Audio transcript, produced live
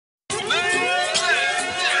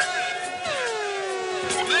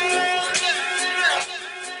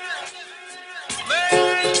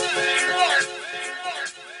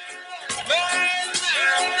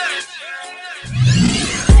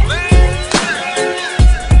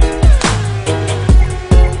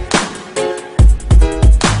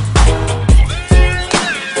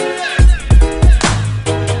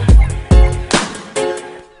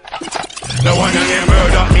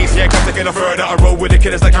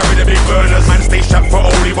carry the big burners. Man stay strapped for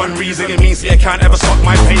only one reason. It means you can't ever stop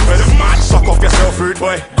my papers. Suck off yourself, rude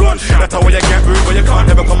boy. That's how you get rude, but you can't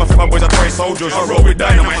ever come and fit my boys are toy soldiers. I roll with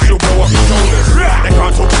dynamite, she'll blow up your shoulders. They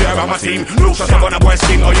can't talk shit about my team. Look shut up on a boy's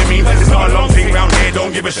skin, oh you mean? It's not a long thing round here,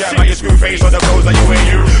 don't give a shit about your screw face or the clothes that you wear.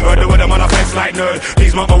 You heard the word, I'm on a fence like nerd.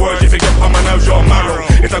 Please mark my words, if you get on my nerves, you're marrow.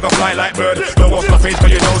 It's like a fly like bird. Don't wash my face,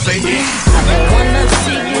 cause you don't say it. I don't wanna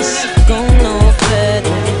see this shit go no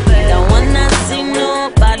further. Don't wanna see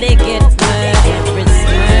nobody get murdered. It's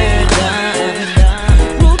murder.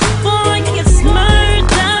 Root boy gets murdered.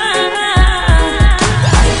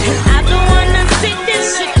 And I don't wanna see this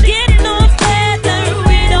shit get no further.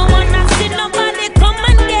 We don't wanna see nobody come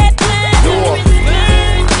and get murdered. It's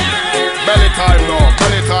murder. Belly time now,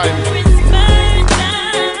 belly time.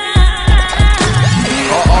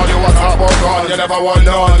 You never want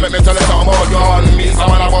none, make me tell you something about gun. Me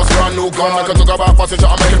someone I was brand new gun. I could talk about position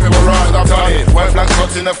and make people run. I've done it, white blank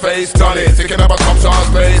shots in the face, done it. Thinking about cops on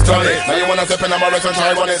space, done it. Now you wanna step in my race and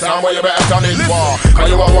try running sound, well you better turn it far. Cause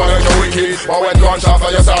you are one and you're wicked, but when gunshots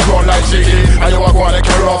you start run like chicken. And you are going to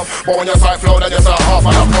kill off, but when you start Flowdan you start half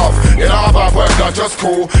and a puff. You know how bad work, that's just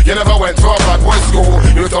cool. You never went to a bad boy school.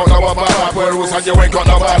 You don't know about bad boy rules and you ain't got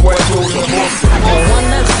no bad boy tools. I don't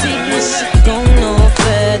wanna see this shit go no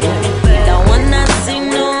further. Don't wanna see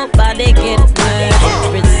nobody get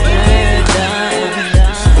murdered. It's murder.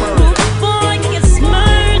 Root boy gets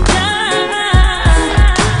murdered.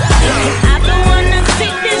 I don't wanna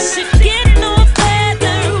see this shit get no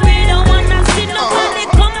further. We don't wanna see nobody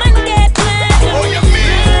come and get murdered. Oh, you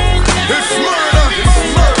mean it's murder? It's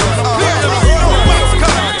murder.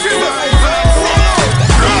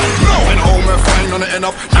 When home and find on the end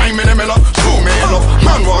up 9 minute up, 2 minute up.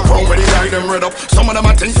 Man walk home with the guy them red up. Some of them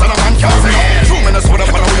are things that a man can't say. 2 minutes with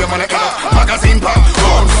up on the wheel man. Magazine pop,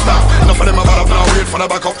 don't stop. Enough of them about up now, wait for the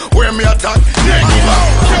backup. Where me attack, next